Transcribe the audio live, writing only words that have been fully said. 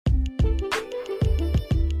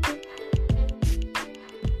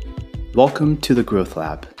Welcome to the Growth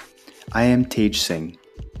Lab. I am Tej Singh,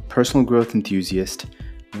 personal growth enthusiast,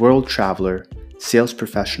 world traveler, sales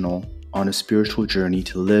professional on a spiritual journey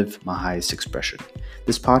to live my highest expression.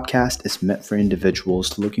 This podcast is meant for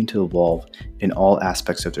individuals looking to evolve in all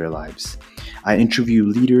aspects of their lives. I interview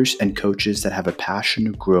leaders and coaches that have a passion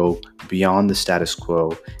to grow beyond the status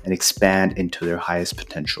quo and expand into their highest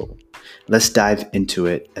potential. Let's dive into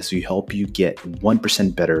it as we help you get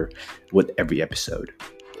 1% better with every episode.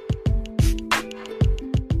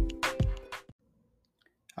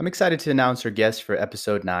 I'm excited to announce our guest for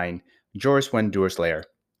episode 9, Joris van Doorselaer.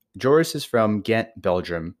 Joris is from Ghent,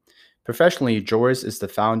 Belgium. Professionally, Joris is the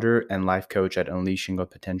founder and life coach at Unleashing Your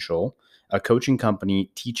Potential, a coaching company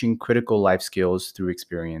teaching critical life skills through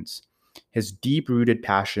experience. His deep-rooted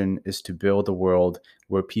passion is to build a world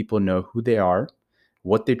where people know who they are,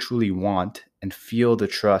 what they truly want, and feel the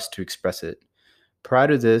trust to express it. Prior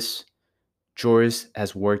to this, Joris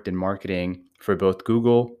has worked in marketing for both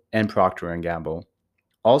Google and Procter & Gamble.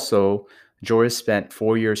 Also, Joris spent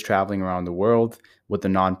 4 years traveling around the world with the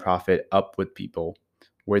nonprofit Up With People,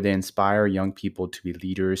 where they inspire young people to be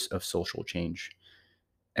leaders of social change.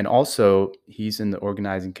 And also, he's in the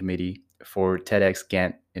organizing committee for TEDx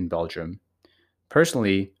Ghent in Belgium.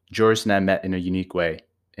 Personally, Joris and I met in a unique way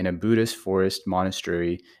in a Buddhist forest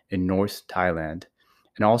monastery in North Thailand,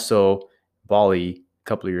 and also Bali a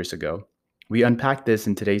couple of years ago. We unpacked this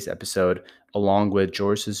in today's episode, along with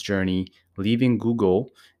Joris's journey leaving Google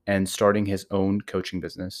and starting his own coaching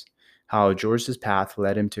business, how Joris's path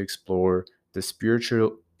led him to explore the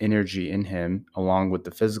spiritual energy in him, along with the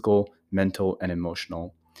physical, mental, and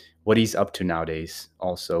emotional. What he's up to nowadays.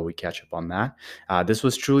 Also, we catch up on that. This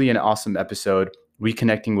was truly an awesome episode,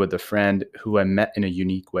 reconnecting with a friend who I met in a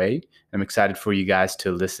unique way. I'm excited for you guys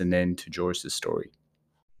to listen in to Joris's story.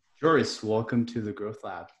 Joris, welcome to the Growth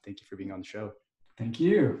Lab. Thank you for being on the show. Thank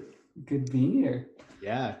you. Good being here.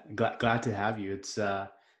 Yeah, glad to have you. It's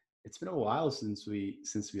been a while since we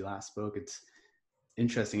last spoke. It's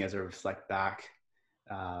interesting as I reflect back.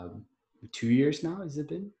 2 years now, has it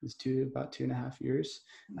been? It's about 2.5 years.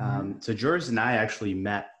 So Joris and I actually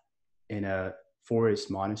met in a forest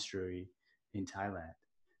monastery in Thailand,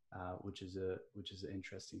 which is an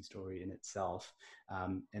interesting story in itself.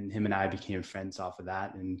 And him and I became friends off of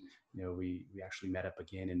that, and we actually met up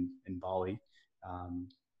again in Bali.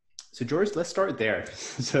 So Joris, let's start there.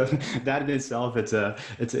 So that in itself, it's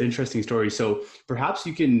an interesting story. So perhaps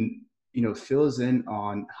you can fill us in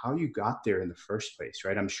on how you got there in the first place,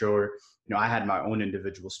 right? I'm sure I had my own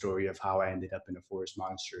individual story of how I ended up in a forest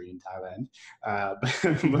monastery in Thailand, but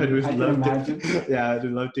I'd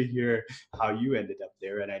love to hear how you ended up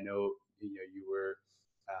there. And I know you were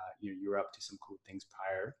you were up to some cool things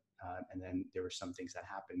prior, and then there were some things that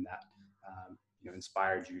happened that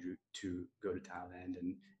inspired you to go to Thailand.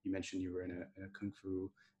 And you mentioned you were in a kung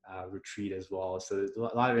fu retreat as well. So there's a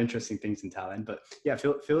lot of interesting things in Thailand. But yeah,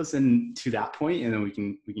 fill us in to that point, and then we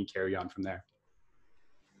can carry on from there.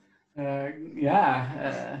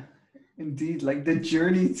 Indeed, like the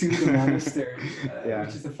journey to the monastery,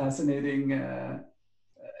 which is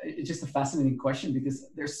it's just a fascinating question, because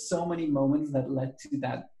there's so many moments that led to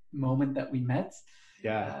that moment that we met.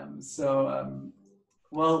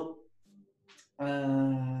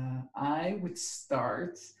 I would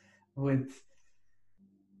start with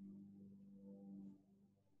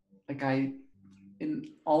in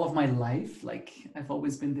all of my life, I've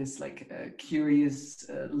always been this curious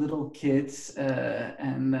little kid,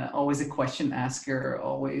 and always a question asker,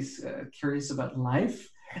 always curious about life.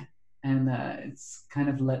 And it's kind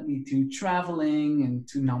of led me to traveling and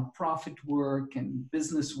to nonprofit work and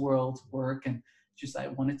business world work, and just I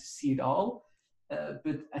wanted to see it all.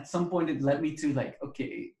 But at some point it led me to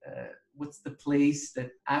what's the place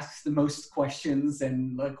that asks the most questions,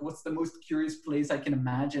 and what's the most curious place I can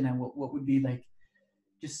imagine, and what would be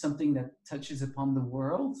just something that touches upon the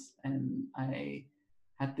world. And I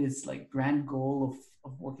had this grand goal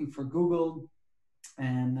of working for Google,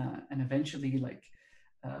 and eventually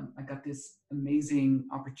I got this amazing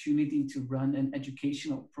opportunity to run an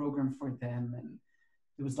educational program for them, and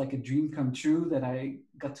it was like a dream come true that I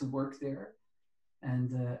got to work there.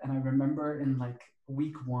 And I remember in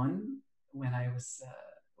week 1 when I was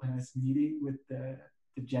meeting with the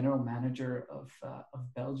general manager of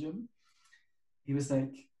Belgium. He was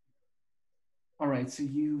like, "All right, so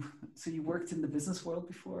you worked in the business world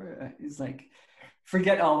before?" He's like,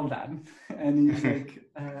 "Forget all of that." And he's like,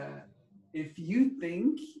 "If you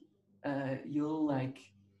think you'll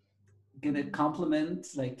get a compliment,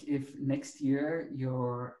 if next year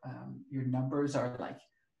your numbers are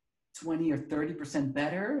 20 or 30%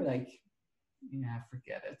 better,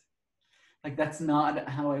 forget it." like that's not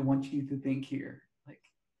how I want you to think here. Like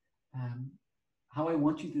um, how I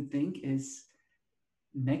want you to think is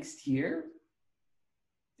next year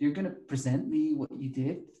you're gonna present me what you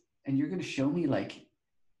did, and you're gonna show me like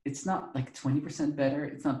it's not like 20% better,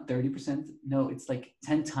 it's not 30%, no, it's like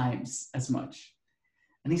 10 times as much.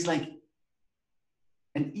 And he's like,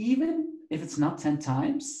 and even if it's not 10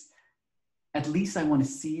 times, at least I want to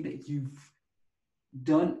see that you've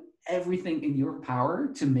done everything in your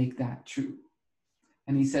power to make that true.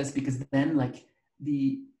 And he says, because then like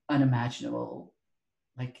the unimaginable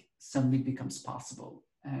like suddenly becomes possible.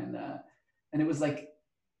 And it was like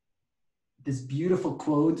this beautiful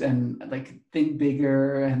quote, and like think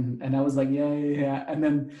bigger, and I was like yeah.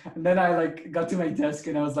 And then I like got to my desk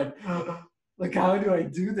and I was like like how do I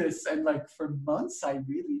do this? And like for months I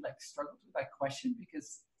really like struggled with that question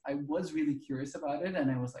because I was really curious about it, and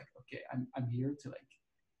I was like, okay, I'm here to like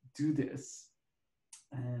do this.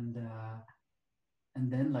 And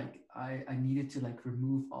then like I needed to like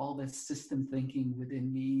remove all this system thinking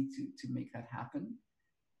within me to make that happen.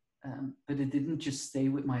 But it didn't just stay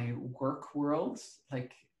with my work world.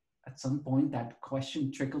 Like at some point, that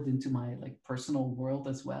question trickled into my like personal world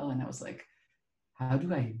as well, and I was like, how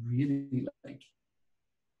do I really like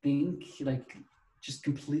think like just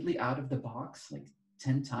completely out of the box, like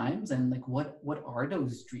 10 times, and like what are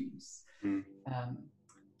those dreams? Mm.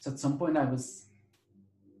 So at some point, I was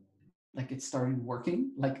like, it started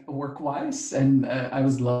working like work wise, and I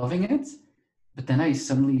was loving it. But then I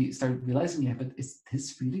suddenly started realizing, yeah, but is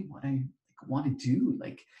this really what I like, want to do?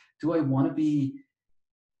 Like, do I want to be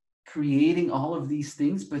creating all of these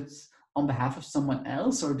things, but on behalf of someone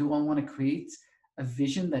else, or do I want to create a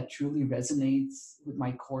vision that truly resonates with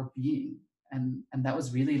my core being? And that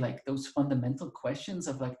was really like those fundamental questions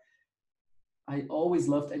of like, I always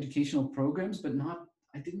loved educational programs, but not,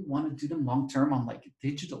 I didn't want to do them long term on like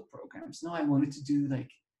digital programs. No, I wanted to do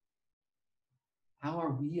like, how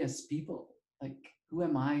are we as people? Like, who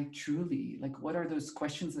am I truly? Like, what are those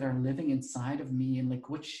questions that are living inside of me, and like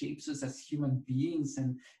what shapes us as human beings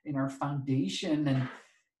and in our foundation?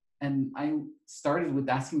 And I started with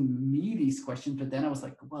asking me these questions, but then I was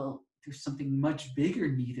like, well, there's something much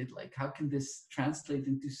bigger needed. Like, how can this translate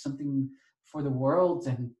into something for the world?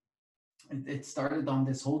 And it started on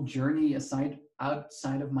this whole journey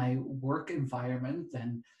outside of my work environment.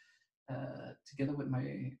 And together with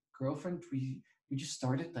my girlfriend, we just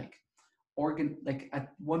started like like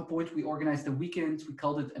at one point we organized a weekend. We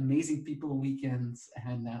called it Amazing People Weekends,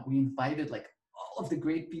 and we invited like all of the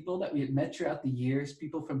great people that we had met throughout the years.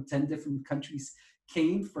 People from 10 different countries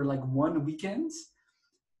came for like one weekend.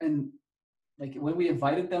 And like when we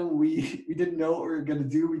invited them, we didn't know what we were going to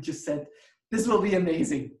do. We just said, this will be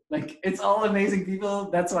amazing. Like, it's all amazing people,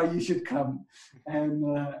 that's why you should come.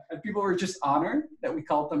 And people were just honored that we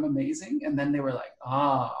called them amazing, and then they were like,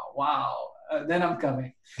 wow, then I'm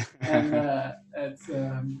coming. And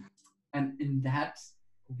in that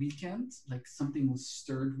weekend, like something was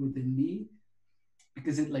stirred within me,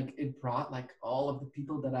 because it brought like all of the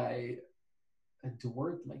people that I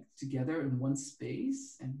adored like together in one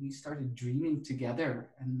space, and we started dreaming together.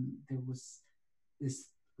 And there was this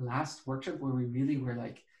last workshop where we really were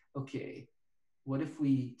like, okay, what if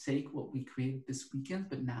we take what we created this weekend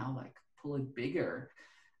but now like pull it bigger?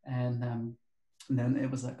 And then it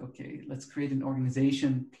was like, okay, let's create an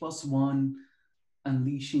organization plus one,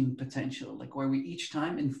 unleashing potential, like where we each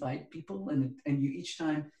time invite people, and you each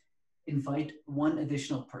time invite one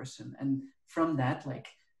additional person. And from that, like,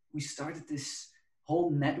 we started this whole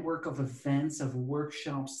network of events, of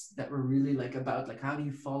workshops that were really like about like, how do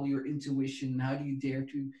you follow your intuition, how do you dare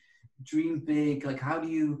to dream big, like how do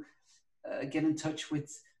you get in touch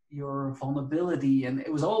with your vulnerability. And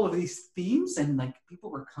it was all of these themes, and like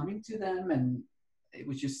people were coming to them, and it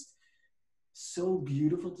was just so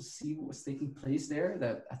beautiful to see what was taking place there,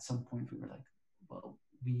 that at some point we were like, well,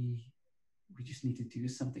 we just need to do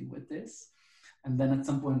something with this. And then at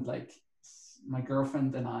some point, like, my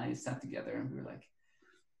girlfriend and I sat together and we were like,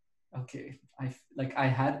 okay, we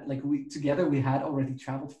had already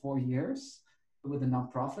traveled 4 years with a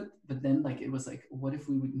nonprofit, but then like, it was like, what if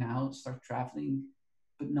we would now start traveling,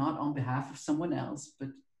 but not on behalf of someone else, but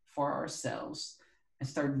for ourselves, and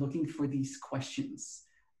start looking for these questions.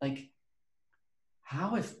 Like,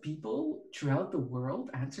 how have people throughout the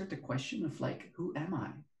world answered the question of like, who am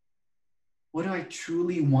I? What do I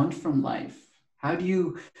truly want from life? How do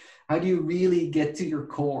you really get to your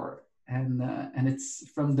core? And it's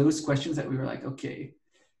from those questions that we were like, okay,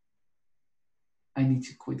 I need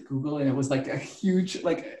to quit Google. And it was like a huge,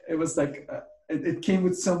 like, it was like, it came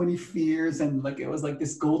with so many fears, and like, it was like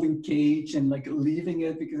this golden cage, and like leaving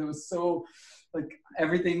it because it was so like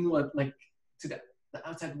everything what like to the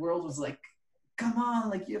outside world was like, come on,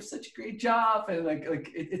 like you have such a great job, and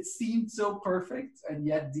it seemed so perfect, and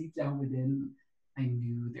yet deep down within, I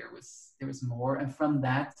knew there was more. And from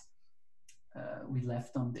that, we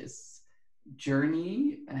left on this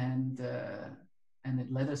journey, and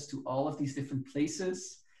it led us to all of these different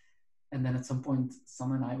places. And then at some point,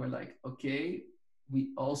 Sam and I were like, okay, we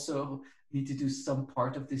also need to do some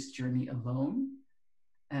part of this journey alone,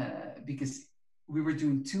 because we were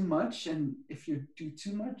doing too much. And if you do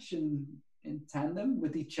too much in tandem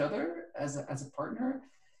with each other as a partner,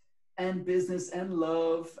 and business and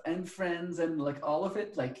love and friends and like all of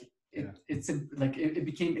it, like it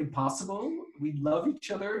became impossible. We love each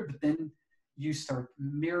other, but then you start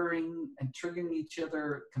mirroring and triggering each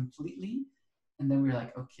other completely. And then we're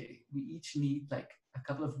like, okay, we each need like a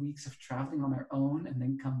couple of weeks of traveling on our own and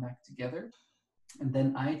then come back together. And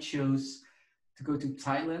then I chose to go to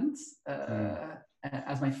Thailand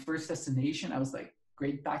as my first destination. I was like,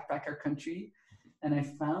 great backpacker country. And I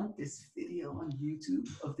found this video on YouTube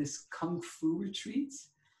of this Kung Fu retreat.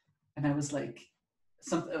 And I was like,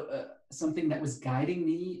 something that was guiding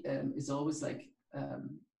me is always like,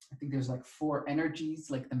 I think there's like 4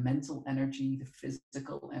 energies, like the mental energy, the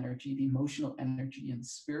physical energy, the emotional energy, and the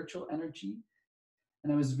spiritual energy.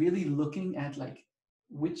 And I was really looking at like,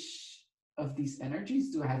 which of these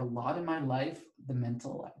energies do I have a lot in my life? The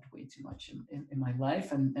mental, I have way too much in my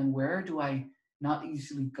life. And where do I not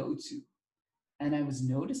easily go to? And I was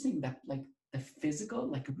noticing that like the physical,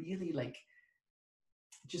 like really like,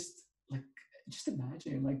 just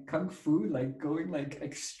imagine like Kung Fu, like going like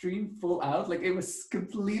extreme full out. Like it was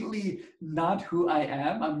completely not who I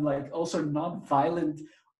am. I'm like also not violent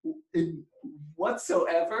in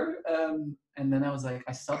whatsoever. And then I was like,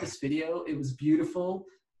 I saw this video, it was beautiful.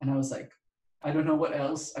 And I was like, I don't know what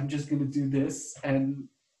else. I'm just going to do this and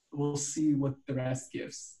we'll see what the rest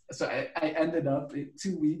gives. So I ended up in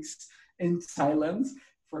 2 weeks in Thailand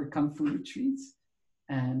for a Kung Fu retreat.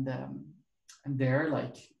 And there,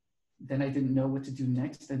 like, then I didn't know what to do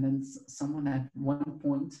next. And then someone at one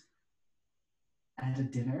point at a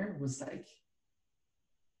dinner was like,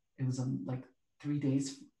 it was on like 3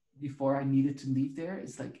 days before I needed to leave there.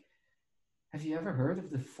 It's like, have you ever heard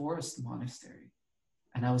of the Forest Monastery?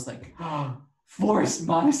 And I was like, oh, Forest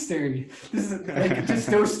Monastery. This is like just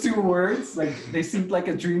those 2 words, like they seemed like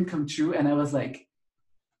a dream come true. And I was like,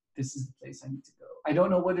 this is the place I need to go. I don't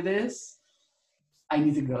know what it is. I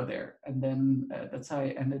need to go there. And then that's how I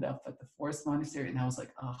ended up at the Forest Monastery. And I was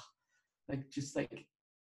like, oh,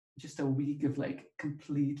 just a week of like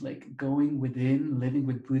complete, like going within, living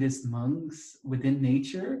with Buddhist monks within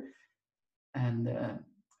nature. And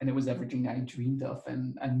it was everything I dreamed of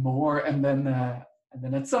and more. And then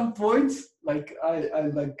at some point, like I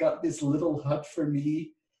like got this little hut for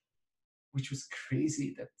me, which was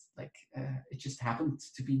crazy that like it just happened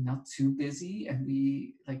to be not too busy. And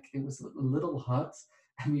we like, it was a little hut.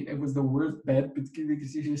 I mean, it was the worst bed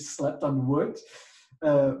because you just slept on wood.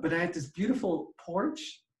 But I had this beautiful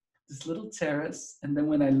porch, this little terrace. And then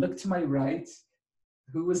when I looked to my right,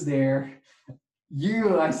 who was there?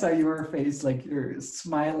 You, I saw your face, like your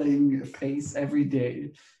smiling face every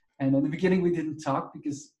day. And in the beginning, we didn't talk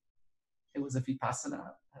because it was a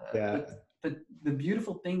Vipassana. But the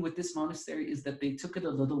beautiful thing with this monastery is that they took it a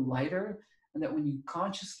little lighter, and that when you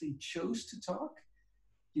consciously chose to talk,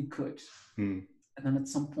 you could. And then at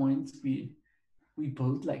some point, we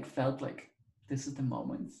both like felt like this is the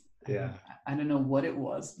moment. Yeah. I don't know what it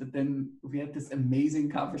was, but then we had this amazing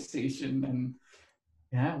conversation, and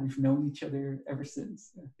yeah, we've known each other ever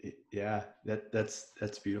since. Yeah,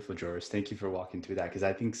 that's beautiful, Joris. Thank you for walking through that, because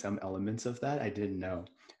I think some elements of that I didn't know.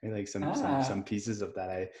 Right? Like some pieces of that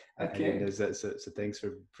I didn't know. So thanks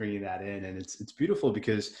for bringing that in. And it's beautiful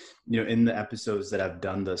because, you know, in the episodes that I've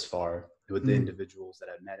done thus far with the individuals that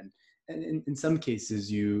I've met, and in some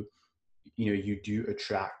cases you do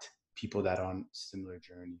attract people that are on similar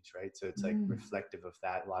journeys, right? So it's like reflective of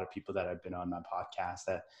that. A lot of people that have been on my podcast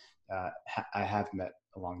that I have met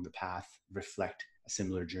along the path reflect a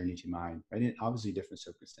similar journey to mine, right? And obviously different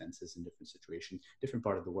circumstances and different situations, different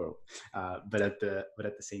part of the world. But at the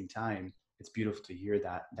same time, it's beautiful to hear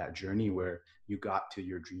that journey where you got to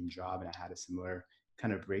your dream job, and I had a similar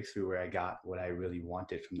kind of breakthrough where I got what I really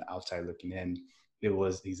wanted from the outside looking in. It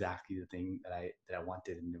was exactly the thing that I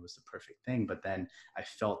wanted, and it was the perfect thing. But then I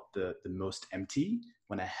felt the most empty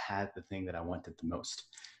when I had the thing that I wanted the most.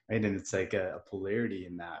 right? And it's like a polarity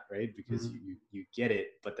in that, right? Because Mm, you get it,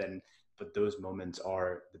 but those moments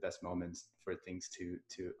are the best moments for things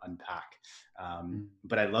to unpack. mm,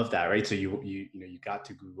 But I love that, right? So you got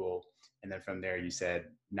to Google, and then from there you said,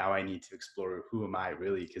 now I need to explore, who am I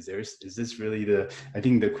really? Because there's is this really the, I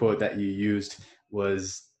think the quote that you used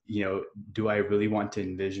was, do I really want to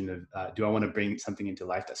envision do I want to bring something into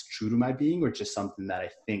life that's true to my being, or just something that I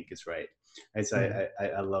think is right? And so mm,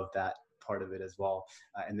 I love that part of it as well.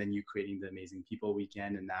 And then you creating the Amazing People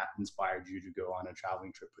Weekend, and that inspired you to go on a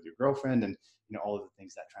traveling trip with your girlfriend, and all of the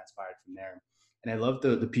things that transpired from there. And I love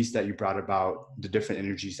the piece that you brought about the different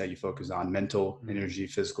energies that you focus on: mental mm. energy,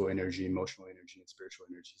 physical energy, emotional energy, and spiritual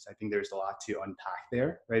energies. I think there's a lot to unpack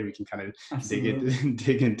there, right? We can kind of Absolutely.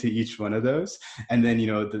 dig into each one of those. And then,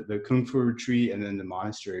 the Kung Fu retreat, and then the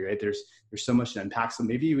monastery, right? There's so much to unpack. So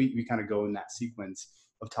maybe we kind of go in that sequence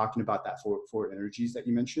of talking about that four energies that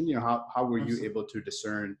you mentioned. How were you Absolutely. able to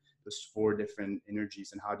discern those four different energies,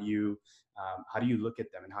 and how do you look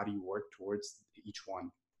at them, and how do you work towards each one?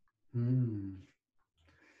 Mm.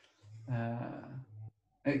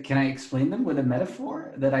 Can I explain them with a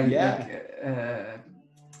metaphor that I like? Yeah.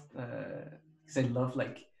 Because I love uh,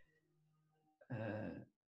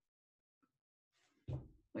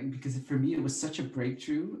 because for me it was such a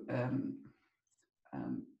breakthrough.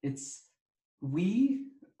 It's we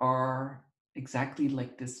are exactly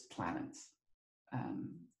like this planet, um,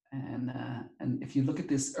 and if you look at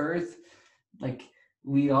this Earth, like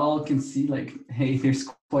we all can see, like, hey, there's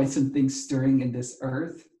quite some things stirring in this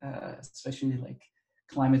Earth, especially like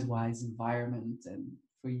climate-wise, environment, and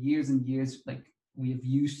for years and years, like we have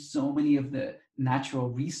used so many of the natural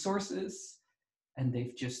resources, and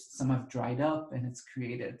they've just some have dried up, and it's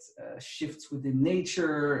created shifts within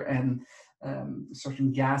nature, and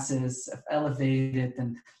certain gases have elevated,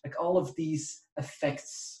 and like all of these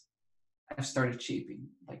effects have started shaping,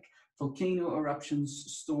 like volcano eruptions,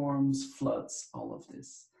 storms, floods, all of this.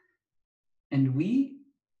 And we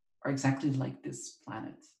are exactly like this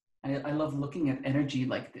planet. I love looking at energy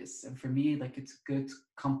like this. And for me, like it's a good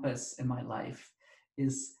compass in my life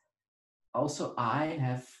is also I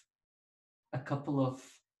have a couple of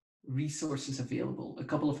resources available, a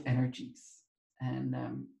couple of energies. And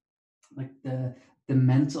like the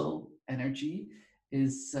mental energy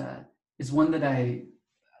is one that I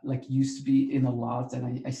like used to be in a lot, and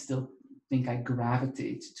I still think I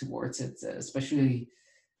gravitate towards it. Especially,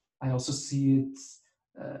 I also see it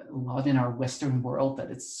a lot in our Western world that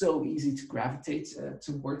it's so easy to gravitate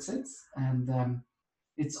towards it, and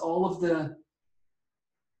it's all of the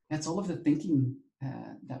it's all of the thinking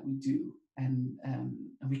that we do, and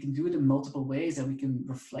we can do it in multiple ways, and we can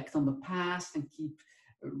reflect on the past and keep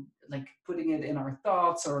uh, like putting it in our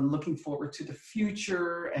thoughts or looking forward to the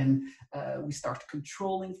future, and we start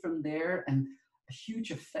controlling from there. And a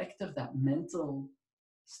huge effect of that mental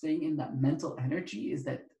staying in that mental energy is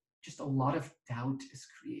that just a lot of doubt is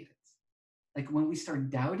created. Like when we start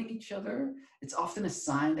doubting each other, it's often a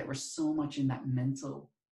sign that we're so much in that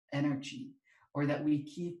mental energy, or that we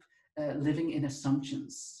keep living in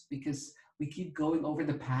assumptions because we keep going over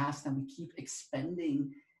the past and we keep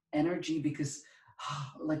expending energy because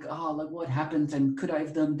like what happened, and could I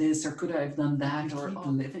have done this or could I have done that, or keep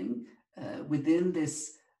living within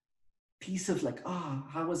this piece of like,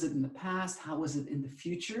 how was it in the past, how was it in the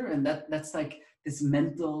future, and that's like this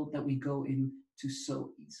mental that we go into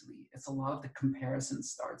so easily. It's a lot of the comparison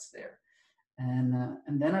starts there, and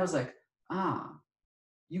then I was like,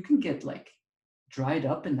 you can get like dried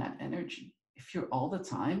up in that energy if you're all the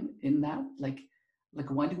time in that, like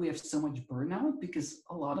why do we have so much burnout? Because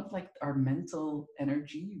a lot of like our mental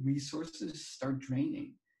energy resources start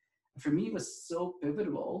draining. For me it was so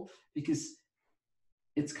pivotal because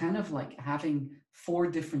it's kind of like having four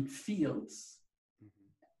different fields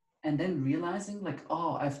and then realizing like,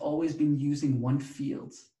 I've always been using one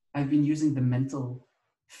field. I've been using the mental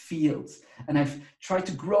field, and I've tried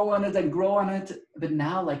to grow on it and grow on it, but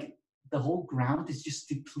now like the whole ground is just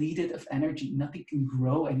depleted of energy. Nothing can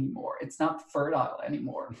grow anymore. It's not fertile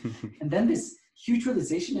anymore. And then this huge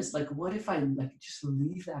realization is like, what if I like just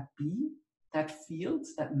leave that be, that field,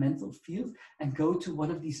 that mental field, and go to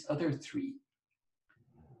one of these other three?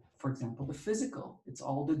 For example, the physical. It's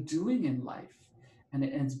all the doing in life. And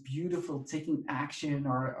it's beautiful taking action,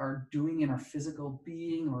 or doing in our physical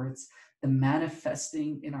being, or it's the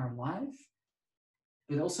manifesting in our life.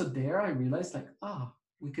 But also there, I realized like,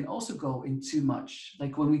 we can also go in too much.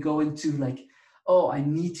 Like when we go into like, I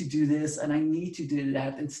need to do this and I need to do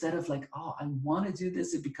that. Instead of like, I want to do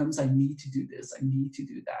this, it becomes I need to do this, I need to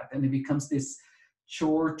do that. And it becomes this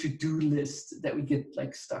chore to-do list that we get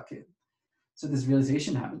like stuck in. So this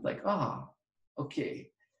realization happened like,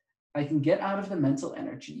 okay, I can get out of the mental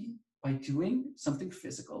energy by doing something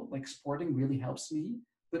physical, like sporting really helps me.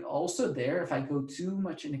 But also there, if I go too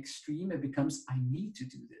much in extreme, it becomes I need to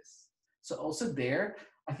do this. So also there,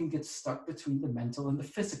 I can get stuck between the mental and the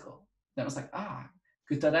physical. Then I was like,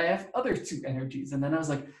 good that I have other two energies. And then I was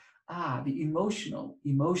like, the emotional.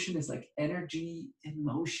 Emotion is like energy in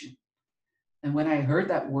motion. And when I heard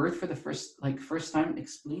that word for the first time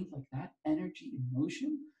explained like that, energy in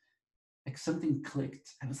motion, like something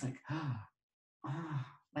clicked. I was like,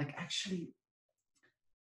 like actually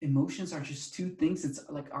emotions are just two things. It's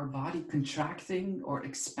like our body contracting or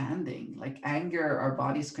expanding. Like anger, our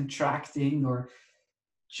body's contracting, or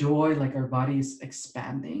joy, like our body is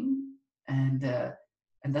expanding. And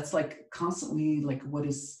that's like constantly like what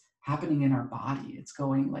is happening in our body. It's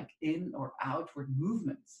going like in or outward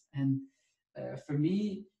movements. And for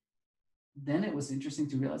me, then it was interesting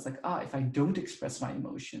to realize like, if I don't express my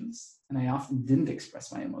emotions, and I often didn't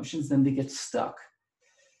express my emotions, then they get stuck.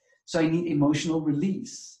 So I need emotional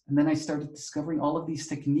release. And then I started discovering all of these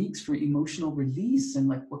techniques for emotional release and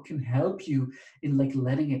like what can help you in like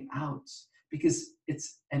letting it out, because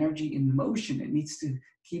it's energy in motion. It needs to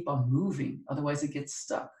keep on moving. Otherwise it gets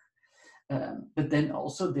stuck. But then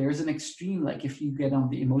also there's an extreme, like if you get on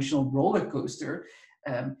the emotional roller coaster,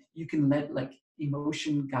 you can let like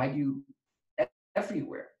emotion guide you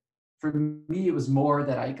everywhere. For me, it was more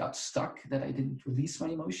that I got stuck, that I didn't release my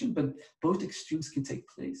emotion, but both extremes can take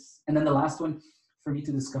place. And then the last one for me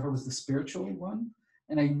to discover was the spiritual one.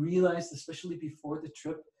 And I realized, especially before the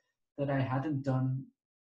trip, that I hadn't done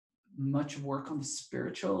much work on the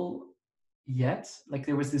spiritual yet. Like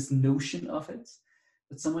there was this notion of it,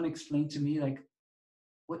 but someone explained to me, like,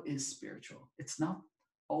 what is spiritual? It's not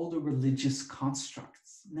all the religious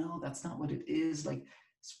constructs. No, that's not what it is. Like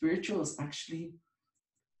spiritual is actually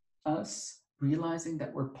us realizing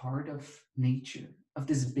that we're part of nature, of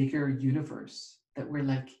this bigger universe, that we're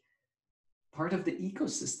like part of the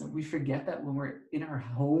ecosystem. We forget that when we're in our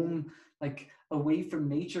home, like away from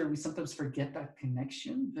nature, we sometimes forget that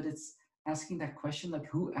connection. But it's asking that question, like,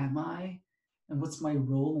 who am I? And what's my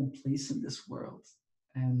role and place in this world?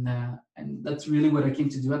 And that's really what I came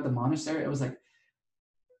to do at the monastery. I was like,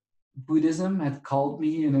 Buddhism had called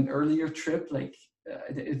me in an earlier trip, like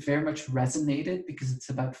it very much resonated because it's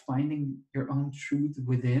about finding your own truth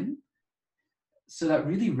within. So that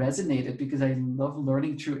really resonated because I love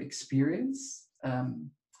learning through experience.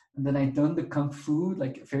 And then I'd done the kung fu,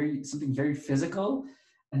 like something very physical.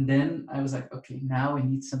 And then I was like, okay, now I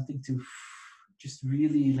need something to just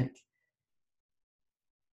really like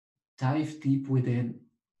dive deep within.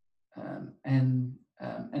 And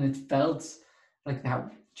it felt like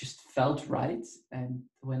that just felt right. And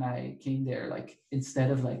when I came there, like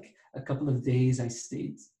instead of like a couple of days, I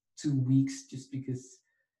stayed 2 weeks just because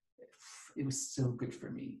it was so good for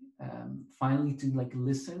me. Finally, to like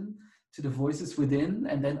listen to the voices within,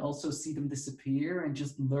 and then also see them disappear, and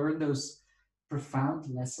just learn those profound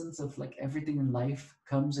lessons of like everything in life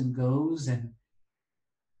comes and goes. And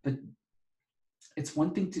but it's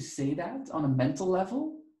one thing to say that on a mental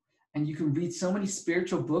level, and you can read so many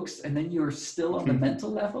spiritual books and then you're still on the mental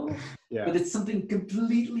level. Yeah. But it's something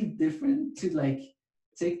completely different to like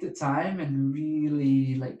take the time and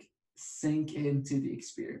really like sink into the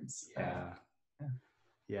experience. Yeah. Yeah.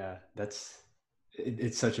 Yeah.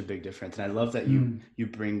 It's such a big difference. And I love that you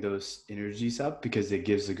bring those energies up, because it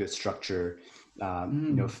gives a good structure,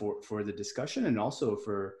 for the discussion, and also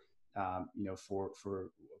for, for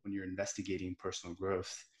when you're investigating personal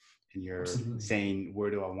growth and you're Absolutely. saying, where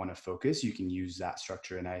do I want to focus? You can use that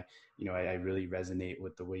structure. And I really resonate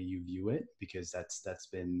with the way you view it, because that's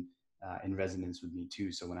been in resonance with me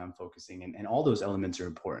too. So when I'm focusing, and all those elements are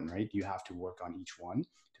important, right? You have to work on each one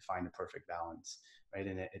to find a perfect balance, right?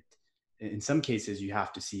 And in some cases you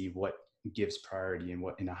have to see what gives priority, and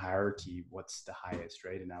what in a hierarchy, what's the highest,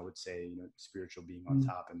 right? And I would say, spiritual being on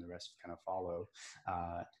top and the rest kind of follow,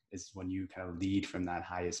 is when you kind of lead from that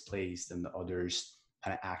highest place, then the others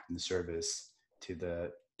kind of act in service to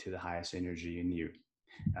the highest energy in you.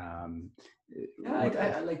 I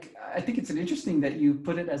think it's an interesting that you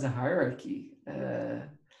put it as a hierarchy,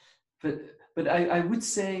 but I would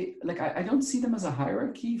say like I don't see them as a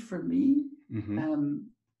hierarchy for me.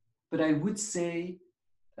 But I would say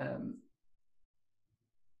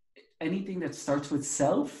anything that starts with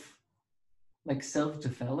self, like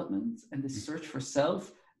self-development and the search for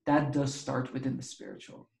self, that does start within the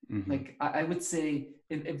spiritual. Like I would say,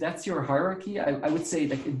 if that's your hierarchy, I would say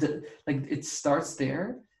like it starts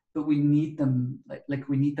there, but we need them, like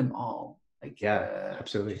we need them all. Like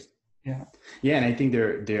absolutely. Yeah. And I think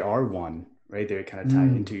they are one, right? They kind of tie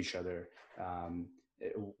into each other.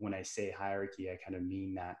 When I say hierarchy, I kind of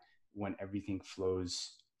mean that when everything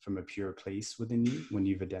flows from a pure place within you, when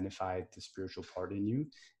you've identified the spiritual part in you,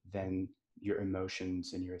 then your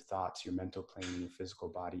emotions and your thoughts, your mental plane and your physical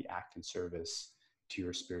body act in service to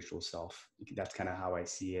your spiritual self. That's kind of how I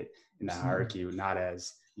see it in the hierarchy, not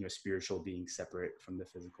as, spiritual being separate from the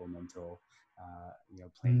physical, mental,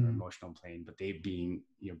 plane or emotional plane, but they being,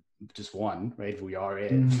 just one, right? We are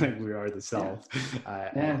it, like we are the self.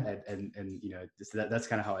 That's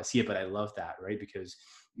kind of how I see it. But I love that, right? Because,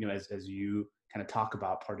 as you kind of talk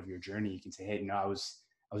about part of your journey, you can say, hey, I was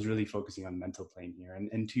really focusing on mental plane here.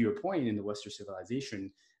 And to your point, in the Western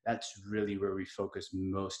civilization, that's really where we focus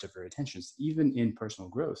most of our attentions, even in personal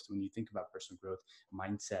growth. When you think about personal growth,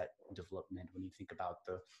 mindset development, when you think about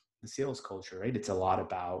the sales culture, right? It's a lot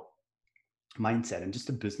about mindset and just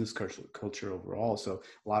a business culture overall. So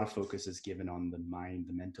a lot of focus is given on the mind,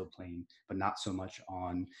 the mental plane, but not so much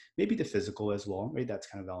on maybe the physical as well, right? That's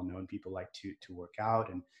kind of well known. People like to work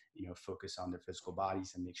out and, focus on their physical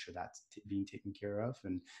bodies and make sure that's being taken care of.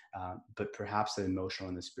 And but perhaps the emotional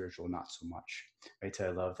and the spiritual, not so much, right? So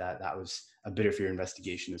I love that. That was a bit of your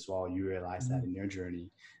investigation as well. You realized that in your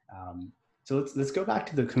journey. So let's go back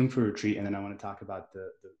to the Kung Fu retreat, and then I want to talk about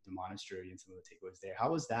the monastery and some of the takeaways there.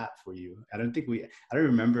 How was that for you? I don't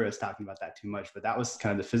remember us talking about that too much, but that was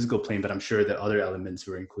kind of the physical plane, but I'm sure that other elements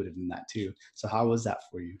were included in that too. So how was that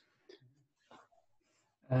for you?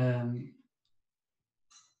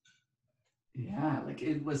 Like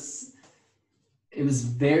it was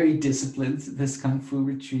very disciplined, this Kung Fu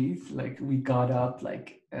retreat. Like we got up,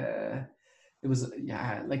 like it was,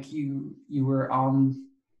 like you were on,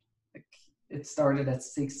 like it started at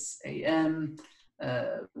 6 a.m.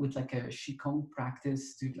 With like a Qigong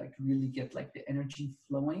practice to like really get like the energy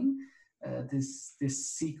flowing, this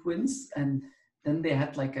sequence. And then they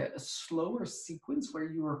had like a slower sequence where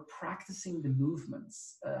you were practicing the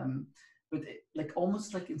movements, but like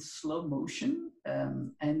almost like in slow motion.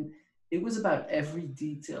 And it was about every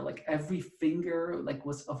detail, like every finger like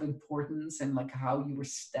was of importance, and like how you were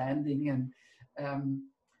standing,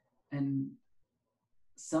 and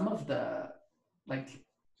some of the like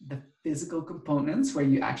the physical components where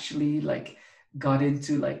you actually like got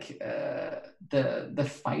into like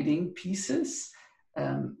the fighting pieces.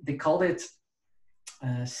 They called it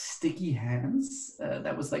sticky hands.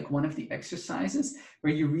 That was like one of the exercises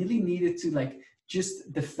where you really needed to like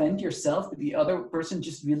just defend yourself, but the other person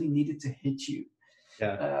just really needed to hit you.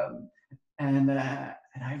 And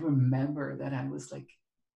I remember that I was like,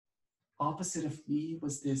 opposite of me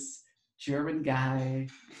was this German guy,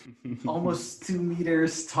 almost 2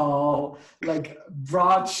 meters tall, like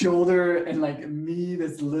broad shoulder, and like me,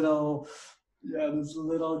 this little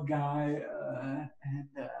guy.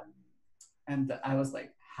 And I was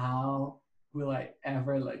like, how will I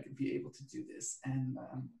ever like be able to do this? And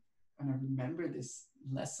I remember this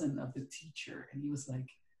lesson of the teacher, and he was like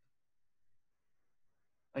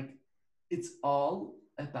it's all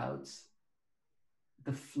about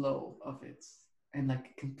the flow of it, and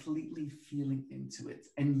like completely feeling into it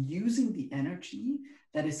and using the energy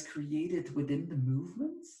that is created within the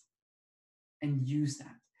movements, and use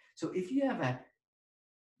that. So if you have a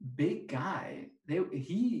big guy,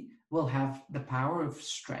 he will have the power of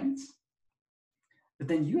strength, but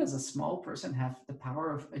then you as a small person have the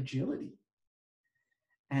power of agility.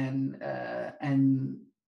 And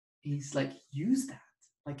he's like, use that.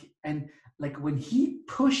 Like, and like when he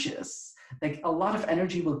pushes, like a lot of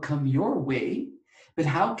energy will come your way, but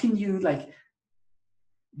how can you like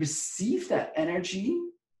receive that energy,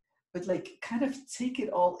 but like kind of take it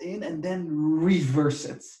all in and then reverse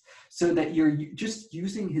it, so that you're just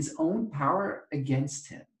using his own power against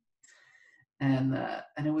him. And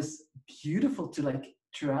it was beautiful to like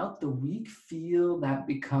throughout the week feel that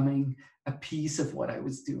becoming a piece of what I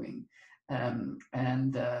was doing.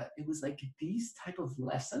 It was like these type of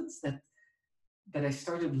lessons that I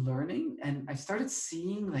started learning, and I started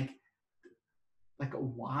seeing like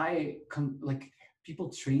why like people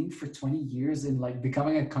trained for 20 years in like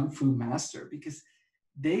becoming a Kung Fu master, because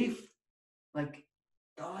they've like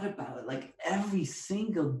thought about it, like every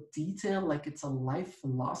single detail, like it's a life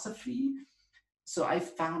philosophy. So I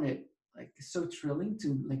found it like so thrilling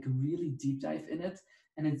to like really deep dive in it.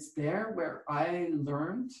 And it's there where I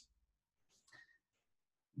learned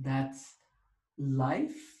that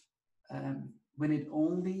life, when it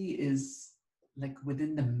only is like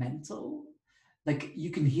within the mental, like you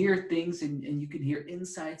can hear things, and you can hear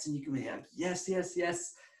insights, and you can be like, yes, yes,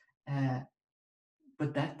 yes.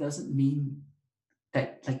 But that doesn't mean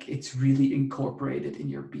that like it's really incorporated in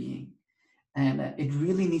your being. And it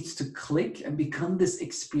really needs to click and become this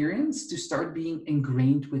experience to start being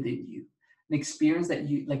ingrained within you. An experience that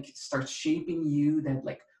you like starts shaping you, that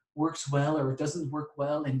like works well or it doesn't work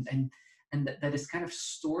well, and that is kind of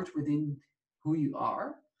stored within who you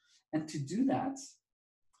are. And to do that,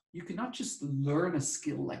 you cannot just learn a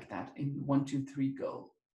skill like that in 1, 2, 3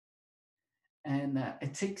 go. And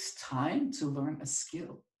it takes time to learn a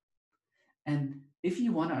skill. And if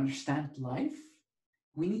you want to understand life,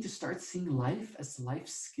 we need to start seeing life as life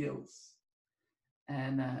skills.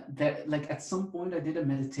 And that, like, at some point I did a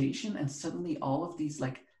meditation and suddenly all of these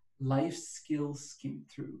like life skills came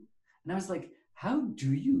through. And I was like, how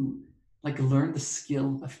do you like learn the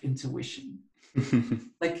skill of intuition?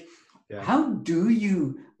 Like, Yeah. how do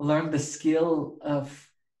you learn the skill of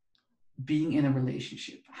being in a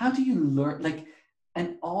relationship? How do you learn, like,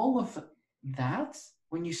 and all of that,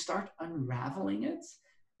 when you start unraveling it,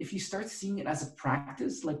 if you start seeing it as a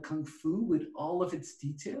practice like kung fu with all of its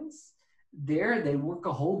details, there they work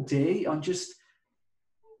a whole day on just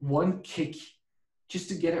one kick just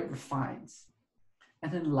to get it refined.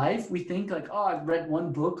 And in life we think like, oh, I've read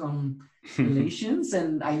one book on relations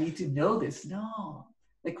and I need to know this. No,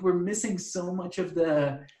 like we're missing so much of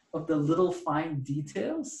the little fine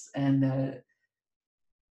details. And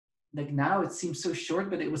like now it seems so short,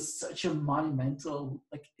 but it was such a monumental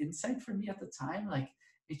like insight for me at the time. Like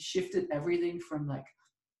it shifted everything from like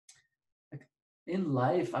in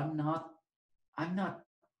life, I'm not,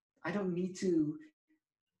 I don't need to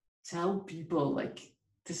tell people like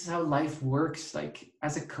this is how life works. Like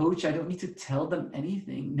as a coach, I don't need to tell them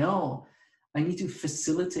anything. No, I need to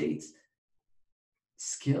facilitate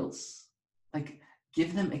skills, like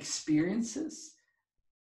give them experiences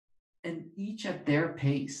and each at their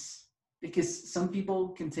pace. Because some people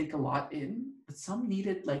can take a lot in, but some need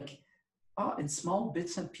it like in small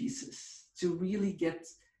bits and pieces to really get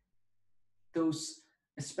those,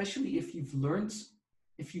 especially if you've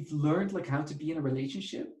learned like how to be in a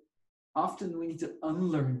relationship. Often we need to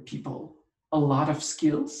unlearn people a lot of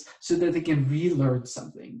skills so that they can relearn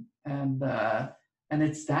something. And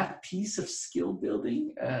it's that piece of skill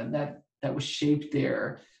building that was shaped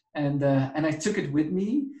there. And I took it with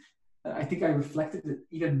me. I think I reflected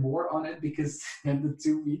even more on it because then the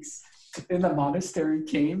 2 weeks in the monastery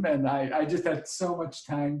came, and I just had so much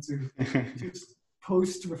time to just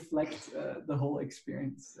post reflect the whole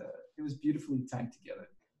experience. It was beautifully timed together.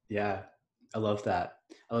 Yeah, I love that.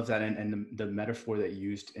 I love that. And the metaphor that you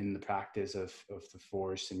used in the practice of the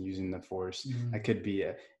force and using the force, that could be,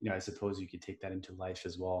 I suppose you could take that into life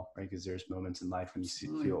as well, right? Because there's moments in life when you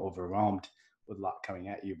feel overwhelmed with a lot coming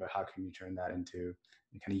at you, but how can you turn that into,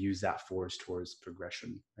 you kind of use that force towards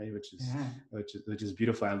progression, right? Which is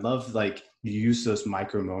beautiful. I love like you use those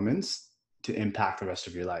micro moments to impact the rest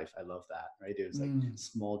of your life. I love that, right? It was like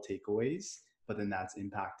small takeaways, but then that's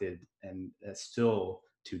impacted, and that's still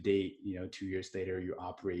to date, 2 years later, you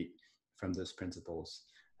operate from those principles.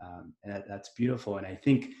 And that's beautiful. And I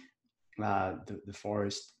think the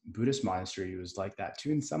forest Buddhist monastery was like that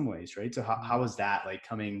too in some ways, right? So how was that like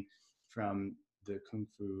coming from the Kung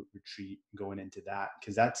Fu retreat going into that?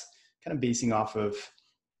 Because that's kind of basing off of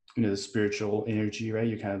the spiritual energy, right?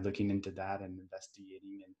 You're kind of looking into that and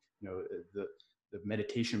investigating, and the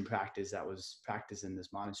meditation practice that was practiced in this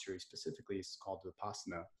monastery specifically is called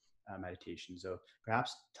Vipassana meditation. So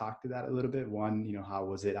perhaps talk to that a little bit. One, how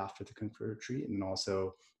was it after the Kung Fu retreat, and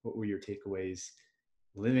also what were your takeaways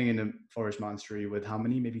living in a forest monastery with how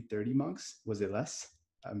many? Maybe 30 monks? Was it less?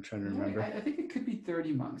 I'm trying to remember. I think it could be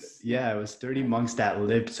 30 monks. Yeah, it was 30 monks that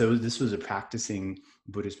lived. So this was a practicing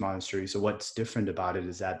Buddhist monastery. So what's different about it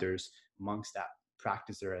is that there's monks that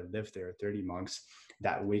practice there and live there, 30 monks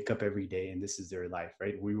that wake up every day and this is their life,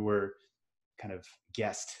 right? We were kind of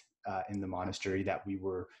guests in the monastery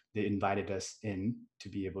they invited us in to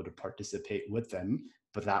be able to participate with them,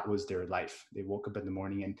 but that was their life. They woke up in the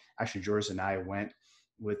morning, and actually George and I went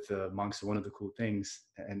with the monks. One of the cool things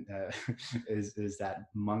and is that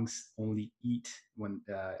monks only eat when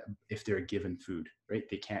if they're given food, right?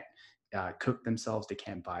 They can't cook themselves. They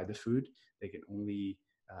can't buy the food. They can only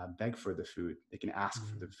beg for the food. They can ask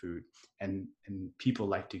for the food, and people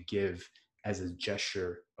like to give as a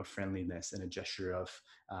gesture of friendliness and a gesture of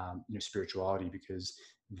spirituality, because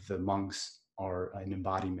the monks are an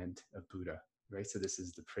embodiment of Buddha, right? So this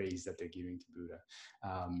is the praise that they're giving to Buddha.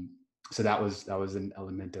 So that was an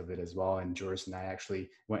element of it as well. And Joris and I actually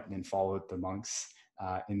went and followed the monks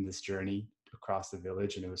in this journey across the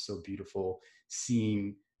village, and it was so beautiful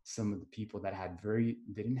seeing some of the people that they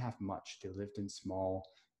didn't have much. They lived in small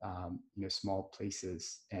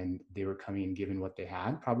places, and they were coming and giving what they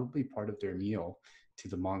had, probably part of their meal, to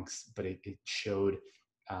the monks. But it showed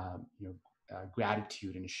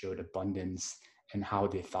gratitude, and it showed abundance and how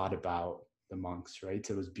they thought about the monks, right?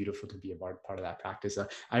 So it was beautiful to be a part of that practice.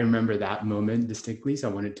 I remember that moment distinctly, so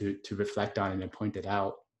I wanted to reflect on it and point it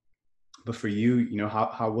out. But for you,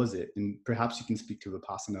 how was it? And perhaps you can speak to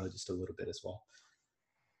Vipassana just a little bit as well.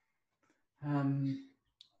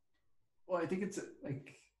 Well, I think it's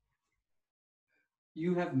like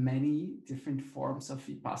you have many different forms of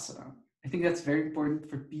Vipassana. I think that's very important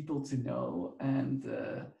for people to know. And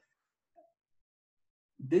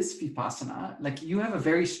this Vipassana, like you have a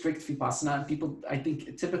very strict Vipassana, and people, I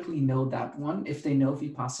think, typically know that one if they know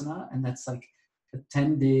Vipassana, and that's like a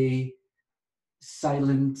 10-day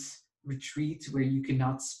silent retreat where you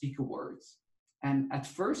cannot speak a word. And at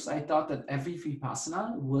first, I thought that every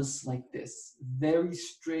Vipassana was like this, very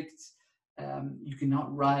strict. You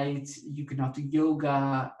cannot write, you cannot do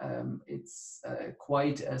yoga. It's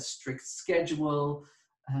quite a strict schedule.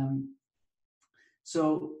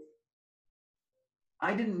 So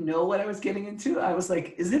I didn't know what I was getting into. I was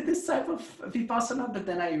like, is it this type of Vipassana? But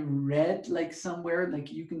then I read like somewhere,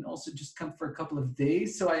 like you can also just come for a couple of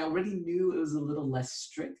days. So I already knew it was a little less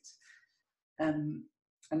strict. And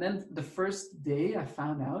then the first day I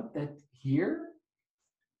found out that here,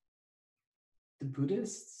 the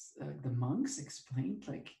Buddhists, the monks explained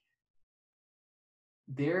like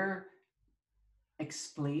they're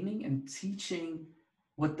explaining and teaching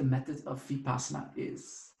what the method of Vipassana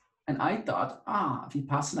is. And I thought,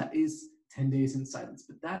 Vipassana is 10 days in silence,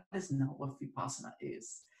 but that is not what Vipassana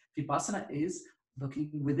is. Vipassana is looking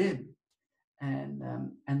within.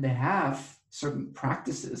 And they have certain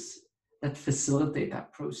practices that facilitate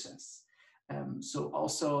that process. So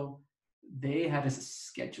also they had a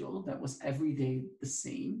schedule that was every day the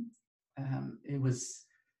same. It was,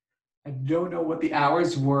 I don't know what the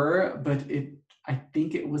hours were, but I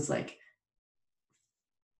think it was like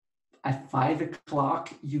at 5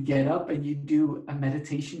 o'clock, you get up and you do a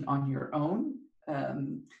meditation on your own.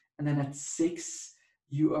 And then at 6,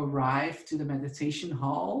 you arrive to the meditation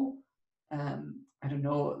hall. I don't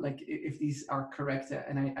know, like if these are correct.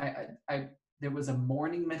 And there was a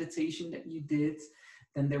morning meditation that you did.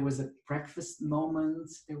 Then there was a breakfast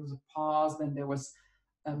moment. There was a pause. Then there was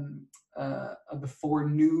a before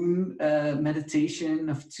noon meditation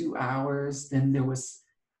of 2 hours. Then there was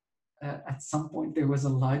at some point there was a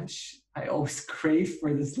lunch. I always crave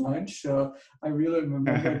for this lunch, so I really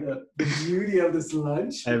remember the beauty of this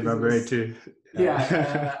lunch. I remember it too.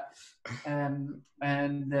 Yeah, and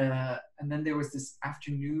then there was this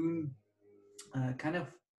afternoon kind of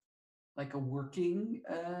like a working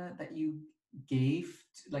that you gave,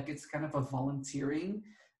 like it's kind of a volunteering,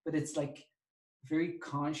 but it's like very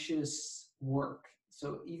conscious work.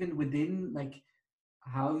 So even within like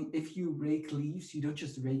how if you rake leaves, you don't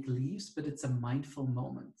just rake leaves, but it's a mindful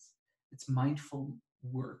moment. It's mindful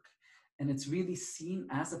work, and it's really seen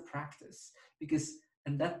as a practice because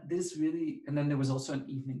and that this really and then there was also an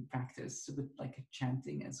evening practice with like a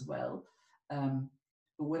chanting as well.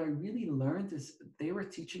 But what I really learned is they were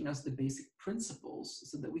teaching us the basic principles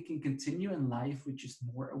so that we can continue in life with just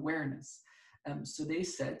more awareness. So they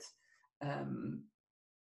said,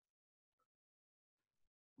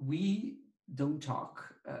 we don't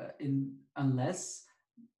talk unless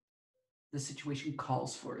the situation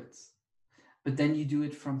calls for it. But then you do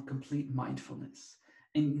it from complete mindfulness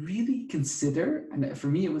and really consider, and for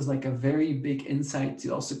me, it was like a very big insight to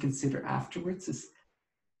also consider afterwards is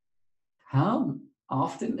how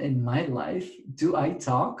often in my life do I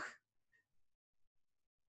talk?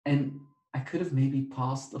 And I could have maybe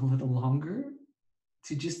paused a little longer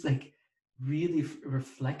to just like really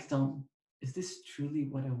reflect on, is this truly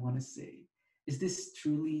what I want to say? Is this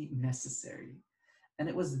truly necessary? And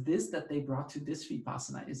it was this that they brought to this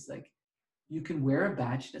Vipassana is like, you can wear a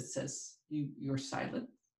badge that says you're silent.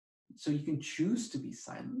 So you can choose to be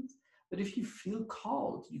silent. But if you feel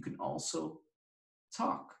called, you can also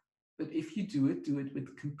talk. But if you do it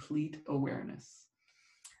with complete awareness.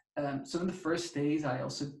 So in the first days, I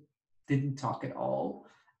also didn't talk at all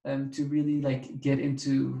to really like get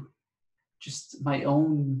into just my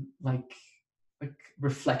own like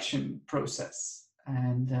reflection process.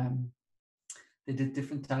 And they did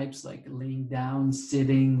different types like laying down,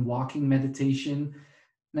 sitting, walking meditation.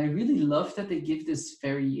 And I really love that they give this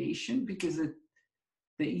variation because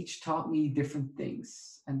they each taught me different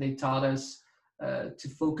things. And they taught us to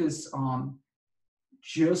focus on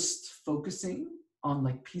just focusing on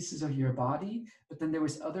like pieces of your body. But then there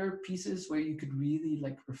was other pieces where you could really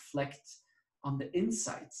like reflect on the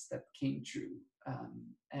insights that came true.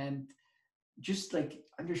 And just like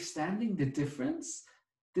understanding the difference,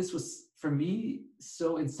 this was for me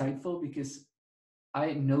so insightful because I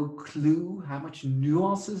had no clue how much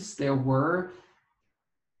nuances there were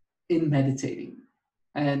in meditating.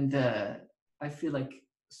 And I feel like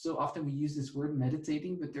so often we use this word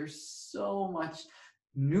meditating, but there's so much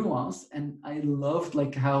nuance. And I loved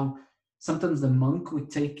like how sometimes the monk would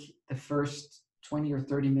take the first 20 or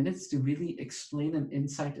 30 minutes to really explain an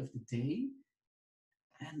insight of the day.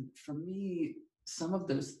 And for me, some of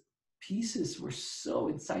those pieces were so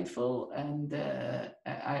insightful, and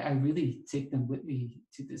I really take them with me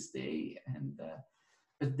to this day. And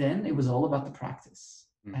but then it was all about the practice,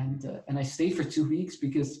 and I stayed for 2 weeks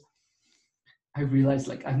because I realized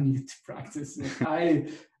like I needed to practice. Like,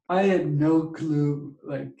 I had no clue.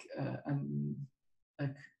 And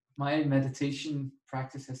like my meditation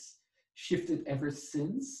practice has shifted ever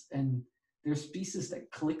since, and there's pieces that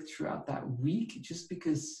clicked throughout that week just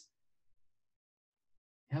because.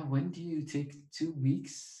 Yeah, when do you take 2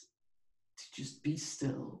 weeks to just be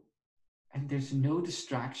still and there's no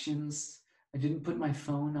distractions? I didn't put my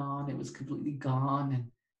phone on; it was completely gone, and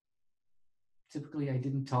typically I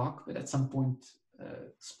didn't talk, but at some point,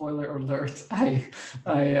 spoiler alert,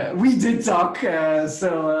 we did talk. But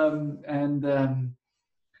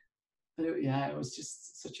yeah, it was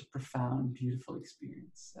just such a profound, beautiful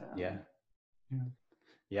experience. Yeah. Yeah.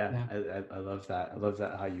 Yeah, Yeah. I love that. I love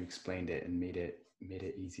that how you explained it and made it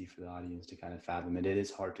easy for the audience to kind of fathom it. It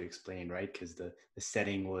is hard to explain, right? Because the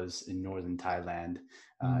setting was in northern Thailand,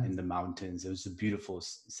 in the mountains. It was a beautiful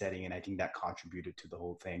setting, and I think that contributed to the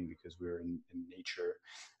whole thing because we were in nature,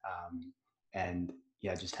 and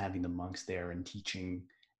yeah, just having the monks there and teaching.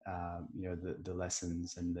 You know, the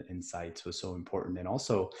lessons and the insights was so important, and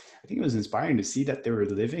also I think it was inspiring to see that they were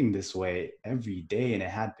living this way every day, and it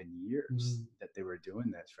had been years that they were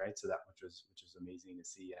doing this, right? So that which was amazing to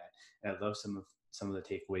see, and I love some of the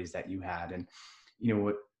takeaways that you had, and you know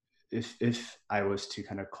what, if I was to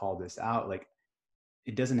kind of call this out, like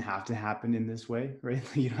it doesn't have to happen in this way, right?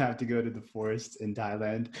 You don't have to go to the forest in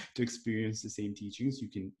Thailand to experience the same teachings. You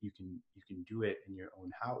can do it in your own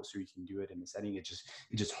house, or you can do it in a setting. It's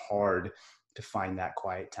just hard to find that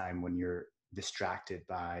quiet time when you're distracted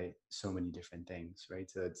by so many different things, right?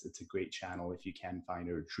 So it's a great channel if you can find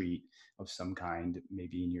a retreat of some kind,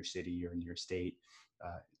 maybe in your city or in your state.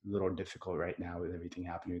 A little difficult right now with everything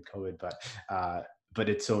happening with COVID, but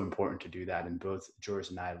it's so important to do that. And both Joris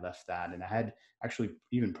and I left that, and I had actually,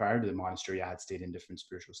 even prior to the monastery, I had stayed in different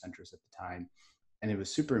spiritual centers at the time. And it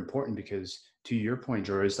was super important because, to your point,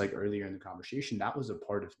 Joris, like earlier in the conversation, that was a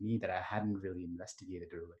part of me that I hadn't really investigated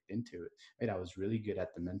or looked into it. Right. I was really good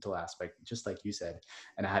at the mental aspect, just like you said.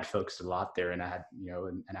 And I had focused a lot there, and I had, you know,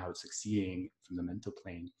 and I was succeeding from the mental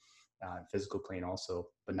plane. Physical plane also,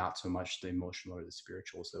 but not so much the emotional or the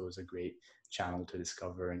spiritual. So it was a great channel to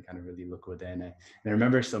discover and kind of really look within. And I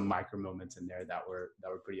remember some micro moments in there that were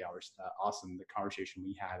pretty awesome. The conversation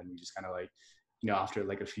we had, and we just kind of like, you know, after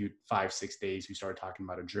like a few 5-6 days, we started talking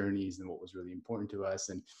about our journeys and what was really important to us,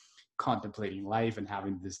 and contemplating life and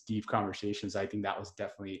having this deep conversations. I think that was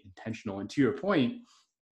definitely intentional. And to your point,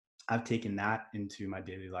 I've taken that into my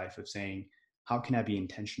daily life of saying, how can I be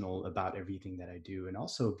intentional about everything that I do, and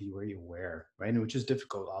also be very aware, right? And which is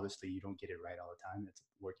difficult. Obviously, you don't get it right all the time. It's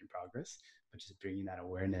a work in progress, but just bringing that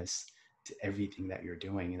awareness to everything that you're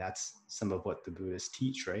doing. And that's some of what the Buddhists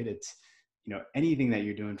teach, right? It's, you know, anything that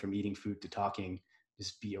you're doing, from eating food to talking,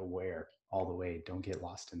 just be aware all the way. Don't get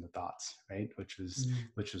lost in the thoughts, right? Which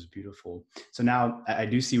was beautiful. So now I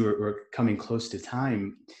do see we're coming close to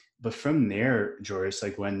time, but from there, Joris,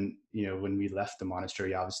 like when we left the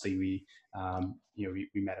monastery, obviously we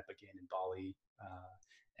met up again in Bali,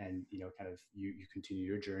 and kind of you continue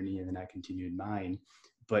your journey, and then I continued mine.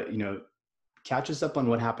 But catch us up on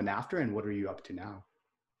what happened after, and what are you up to now?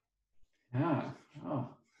 Yeah. Oh.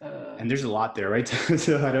 And there's a lot there, right?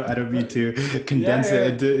 So I don't mean to condense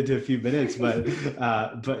it into a few minutes, but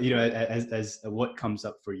as what comes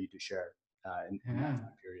up for you to share in that time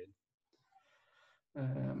period.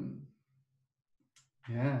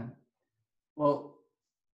 Yeah. Well,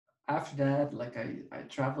 after that, like I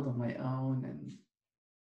traveled on my own, and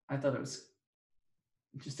I thought it was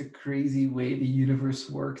just a crazy way the universe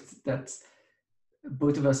worked that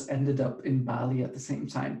both of us ended up in Bali at the same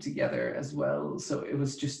time together as well. So it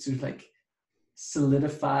was just to like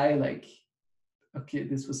solidify, like, okay,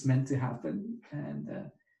 this was meant to happen.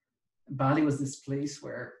 And Bali was this place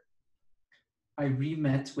where I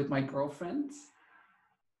re-met with my girlfriend,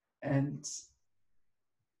 and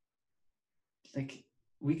like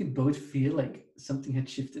we could both feel like something had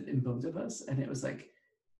shifted in both of us, and it was like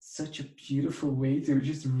such a beautiful way to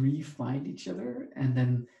just re-find each other. And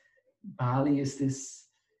then Bali is this,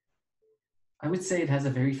 I would say it has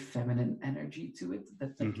a very feminine energy to it,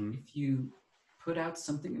 that like if you put out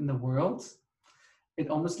something in the world, it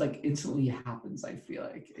almost like instantly happens. I feel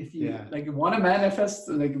like if you like want to manifest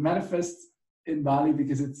in Bali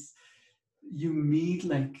because you meet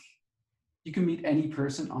like you can meet any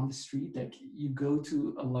person on the street. Like you go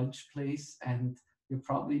to a lunch place and you'll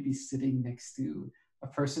probably be sitting next to a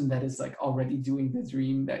person that is like already doing the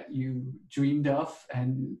dream that you dreamed of.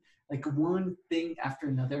 And like one thing after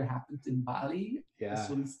another happened in Bali. Yeah.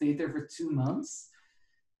 So we stayed there for 2 months,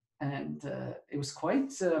 and it was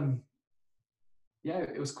quite, yeah,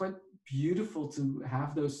 it was quite beautiful to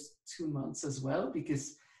have those 2 months as well,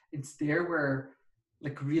 because it's there where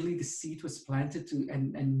like really the seed was planted to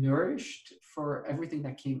and nourished for everything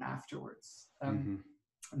that came afterwards. And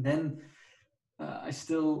then I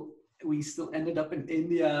still we still ended up in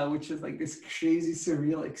India, which is like this crazy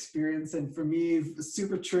surreal experience, and for me it was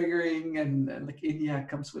super triggering, and like India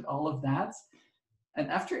comes with all of that. And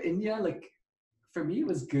after India, like for me it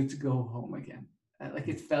was good to go home again. Like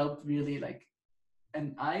it felt really like,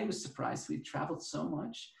 and I was surprised we traveled so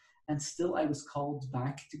much and still I was called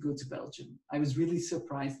back to go to Belgium. I was really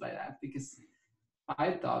surprised by that because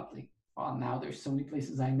I thought like, well, now there's so many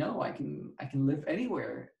places I know I can live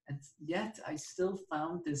anywhere, and yet I still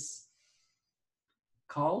found this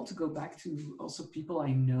call to go back to also people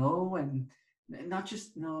I know, and not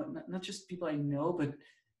just no not just people I know, but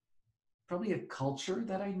probably a culture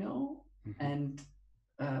that I know, and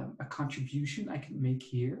a contribution I can make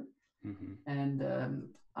here. And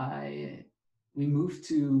I we moved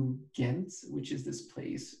to Ghent, which is this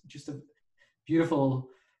place, just a beautiful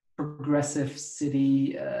progressive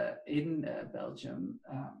city in Belgium.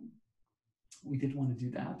 We did want to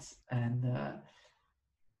do that,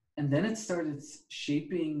 and then it started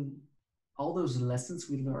shaping all those lessons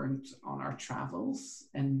we learned on our travels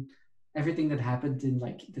and everything that happened in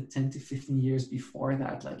like the 10 to 15 years before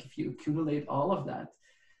that. Like if you accumulate all of that,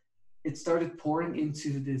 it started pouring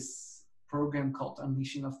into this program called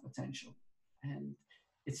Unleashing of Potential, and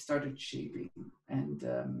it started shaping. And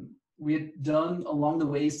we had done along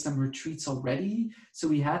the way some retreats already, so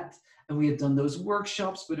we had done those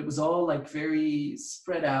workshops, but it was all like very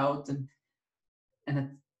spread out, and at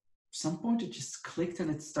some point it just clicked and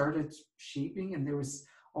it started shaping. And there was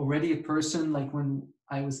already a person like when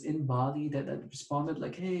I was in Bali that responded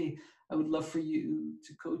like, hey, I would love for you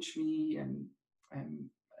to coach me, and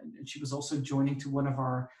she was also joining to one of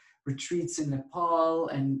our retreats in Nepal,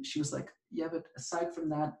 and she was like, yeah, but aside from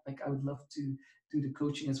that, like I would love to do the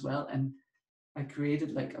coaching as well. And I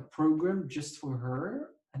created like a program just for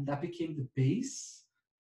her, and that became the base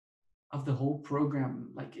of the whole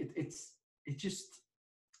program. Like it just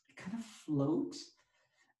it kind of flowed,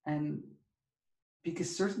 and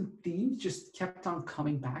because certain themes just kept on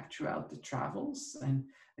coming back throughout the travels. And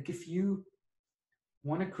like if you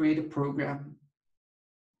want to create a program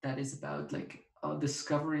that is about like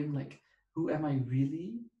discovering like who am I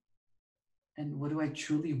really, and what do I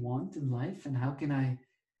truly want in life, and how can I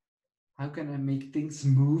make things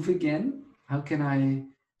move again, how can I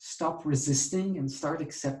stop resisting and start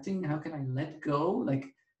accepting, how can I let go, like,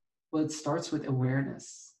 well, it starts with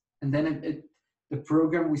awareness. And then the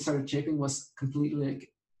program we started shaping was completely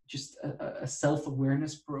like just a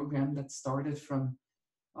self-awareness program that started from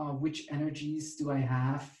which energies do I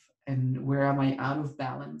have, and where am I out of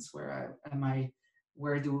balance, where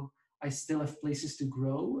do I still have places to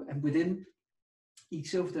grow. And within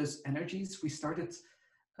each of those energies we started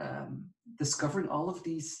discovering all of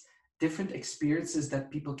these different experiences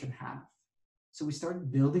that people can have. So we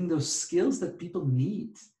started building those skills that people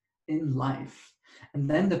need in life. And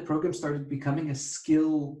then the program started becoming a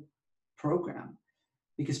skill program,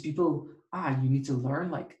 because people, you need to learn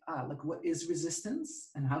like what is resistance,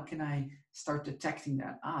 and how can I start detecting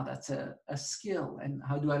that? That's a skill. And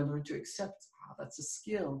how do I learn to accept? That's a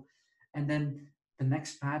skill. And then the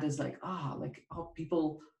next path is like,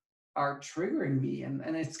 people are triggering me,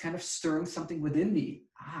 and it's kind of stirring something within me.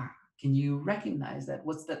 Can you recognize that?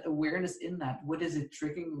 What's that awareness in that? What is it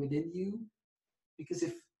triggering within you? Because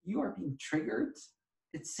if you are being triggered,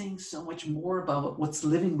 it's saying so much more about what's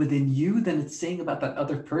living within you than it's saying about that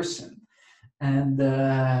other person. And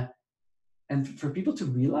for people to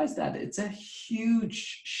realize that, it's a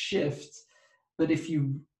huge shift. But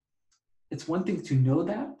it's one thing to know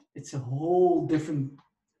that, it's a whole different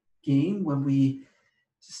game when we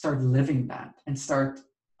start living that and start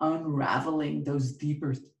unraveling those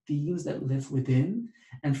deeper themes that live within.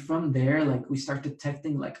 And from there, like we start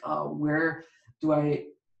detecting like, where do I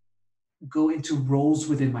go into roles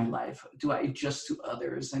within my life? Do I adjust to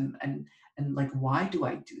others? And like, why do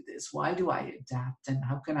I do this? Why do I adapt? And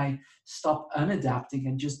how can I stop unadapting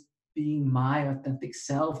and just being my authentic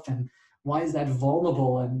self? And why is that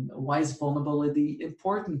vulnerable? And why is vulnerability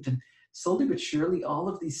important? And slowly but surely, all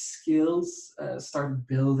of these skills start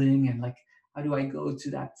building. And like, how do I go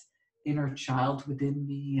to that inner child within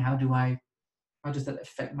me? How does that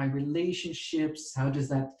affect my relationships? How does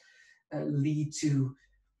that lead to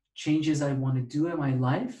changes I want to do in my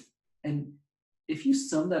life? And if you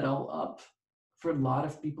sum that all up, for a lot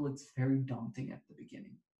of people, it's very daunting at the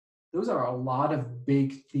beginning. Those are a lot of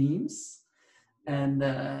big themes, and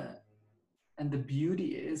the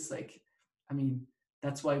beauty is like, I mean,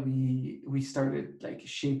 that's why we started like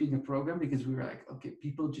shaping a program, because we were like, okay,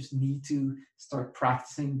 people just need to start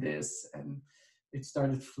practicing this. And it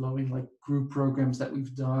started flowing, like group programs that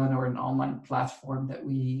we've done, or an online platform that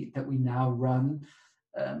we now run,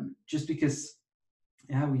 just because,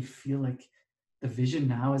 yeah, we feel like the vision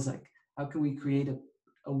now is like, how can we create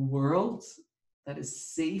a world that is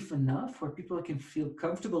safe enough, where people can feel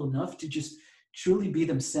comfortable enough to just truly be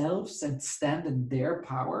themselves and stand in their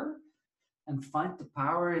power, and find the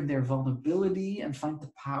power in their vulnerability, and find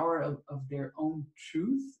the power of their own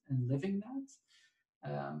truth, and living that.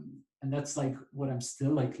 And that's like what I'm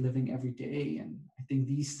still like living every day. And I think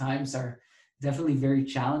these times are definitely very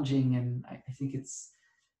challenging. And I think it's,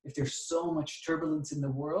 if there's so much turbulence in the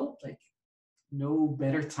world, like no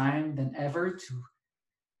better time than ever to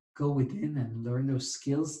go within and learn those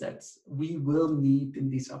skills that we will need in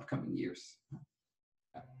these upcoming years.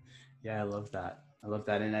 Yeah, I love that. I love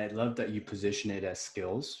that, and I love that you position it as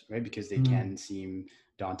skills, right? Because they Mm. can seem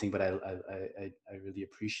daunting, but I really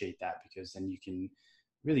appreciate that, because then you can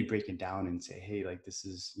really break it down and say, hey, like this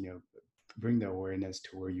is, bring the awareness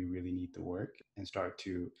to where you really need the work and start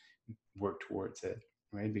to work towards it,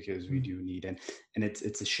 right? Because we Mm. do need, and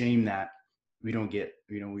it's a shame that we don't get,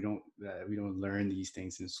 we don't learn these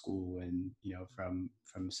things in school, and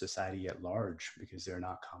from society at large, because they're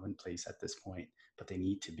not commonplace at this point, but they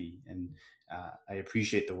need to be. And I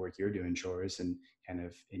appreciate the work you're doing, Joris, and kind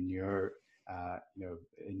of in your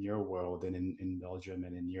in your world, and in Belgium,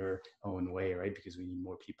 and in your own way, right? Because we need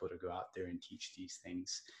more people to go out there and teach these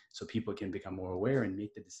things, so people can become more aware and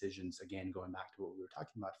make the decisions, again, going back to what we were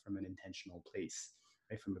talking about, from an intentional place,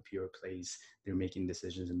 right? From a pure place, they're making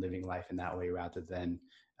decisions and living life in that way, rather than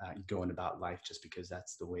going about life just because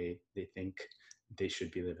that's the way they think they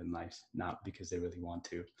should be living life, not because they really want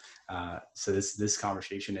to. So this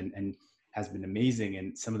conversation and has been amazing,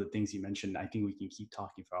 and some of the things you mentioned, I think we can keep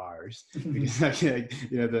talking for hours, because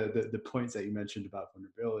the points that you mentioned about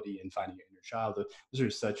vulnerability and finding your inner child, those are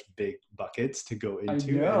such big buckets to go I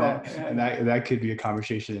into, and know. that could be a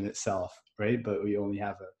conversation in itself, right? But we only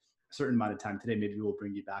have a certain amount of time today. Maybe we'll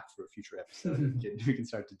bring you back for a future episode, and we can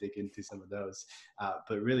start to dig into some of those.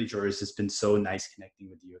 But really, Joris, it's been so nice connecting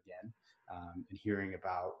with you again, and hearing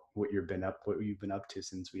about what you've been up to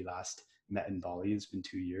since we last met in Bali. It's been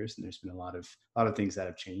 2 years, and there's been a lot of things that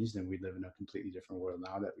have changed, and we live in a completely different world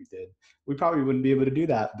now that we probably wouldn't be able to do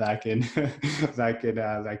that back in back in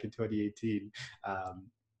 2018.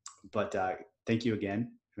 But thank you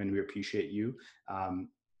again, and we appreciate you.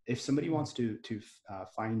 If somebody wants to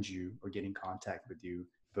find you or get in contact with you,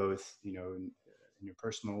 both in a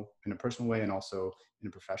personal way, and also in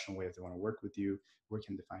a professional way, if they want to work with you, where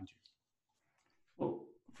can they find you? Well,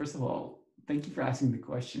 first of all, thank you for asking the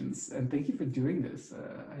questions, and thank you for doing this.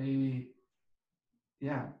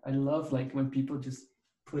 I love like when people just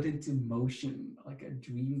put into motion like a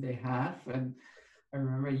dream they have. And I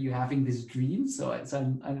remember you having this dream, so I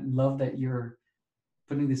love that you're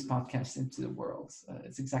putting this podcast into the world.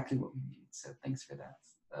 It's exactly what we need. So thanks for that.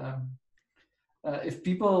 If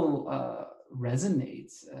people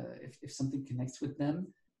resonate, if something connects with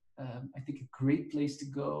them, I think a great place to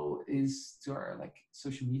go is to our like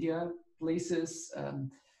social media places.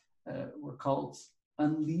 We're called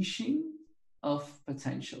Unleashing of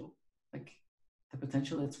Potential. Like the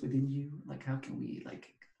potential that's within you. Like how can we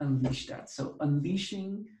like unleash that? So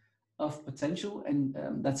Unleashing of Potential, and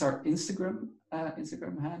that's our Instagram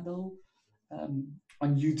handle. On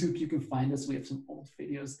YouTube, you can find us. We have some old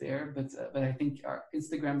videos there, but I think our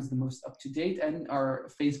Instagram is the most up to date, and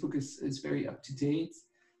our Facebook is very up to date.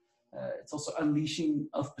 It's also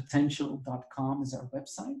unleashingofpotential.com is our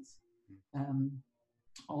website. Um,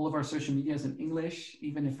 all of our social media is in English,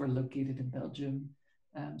 even if we're located in Belgium.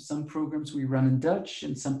 Some programs we run in Dutch,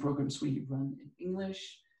 and some programs we run in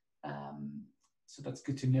English. So that's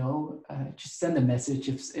good to know. Just send a message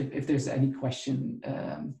if there's any question.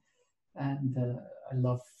 And I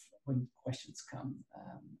love when questions come.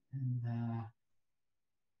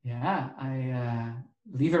 I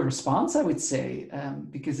leave a response, I would say,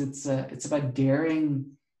 because it's about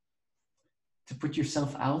daring to put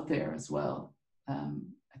yourself out there as well.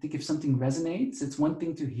 I think if something resonates, it's one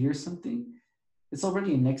thing to hear something. It's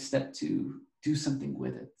already a next step to do something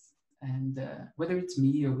with it. And whether it's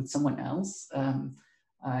me or with someone else,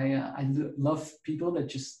 I love people that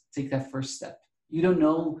just take that first step. You don't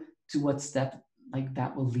know to what step like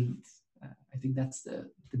that will lead. I think that's the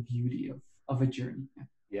beauty of a journey.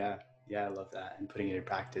 Yeah, yeah, I love that and putting it in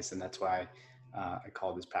practice, and that's why I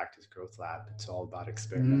call this practice growth lab. It's all about Mm,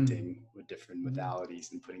 experimenting with different mm,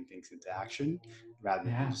 modalities and putting things into action rather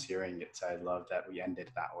than yeah. just hearing it. So I love that we ended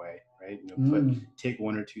that way, right? Mm, Take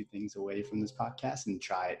one or two things away from this podcast and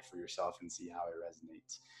try it for yourself and see how it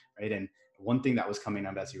resonates, right? And one thing that was coming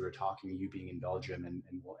up as you were talking, you being in Belgium, and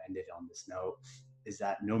we'll end it on this note, is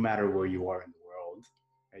that no matter where you are in the world,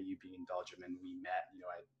 right, you being in Belgium and we met,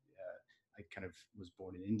 I kind of was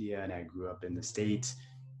born in India and I grew up in the States.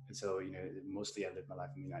 And so, mostly I lived my life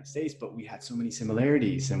in the United States, but we had so many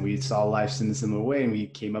similarities and we saw life in a similar way and we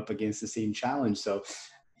came up against the same challenge. So,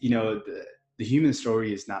 the human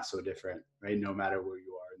story is not so different, right? No matter where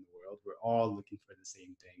you are in the world, we're all looking for the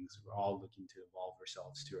same things. We're all looking to evolve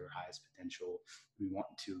ourselves to our highest potential. We want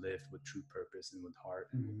to live with true purpose and with heart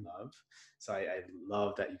and with mm, love. So I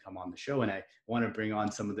love that you come on the show, and I want to bring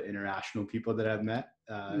on some of the international people that I've met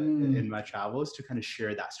in mm, my travels to kind of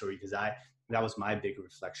share that story because that was my big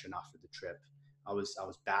reflection after the trip. I was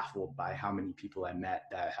baffled by how many people I met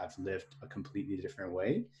that have lived a completely different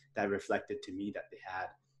way that reflected to me that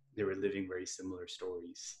they were living very similar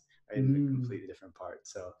stories, right, in a mm. completely different part.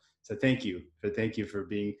 So thank you for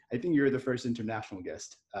being. I think you're the first international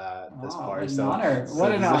guest thus Oh, far. what an So honor! What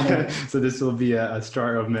so an honor! so this will be a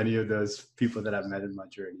start of many of those people that I've met in my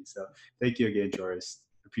journey. So thank you again, Joris.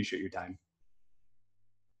 Appreciate your time.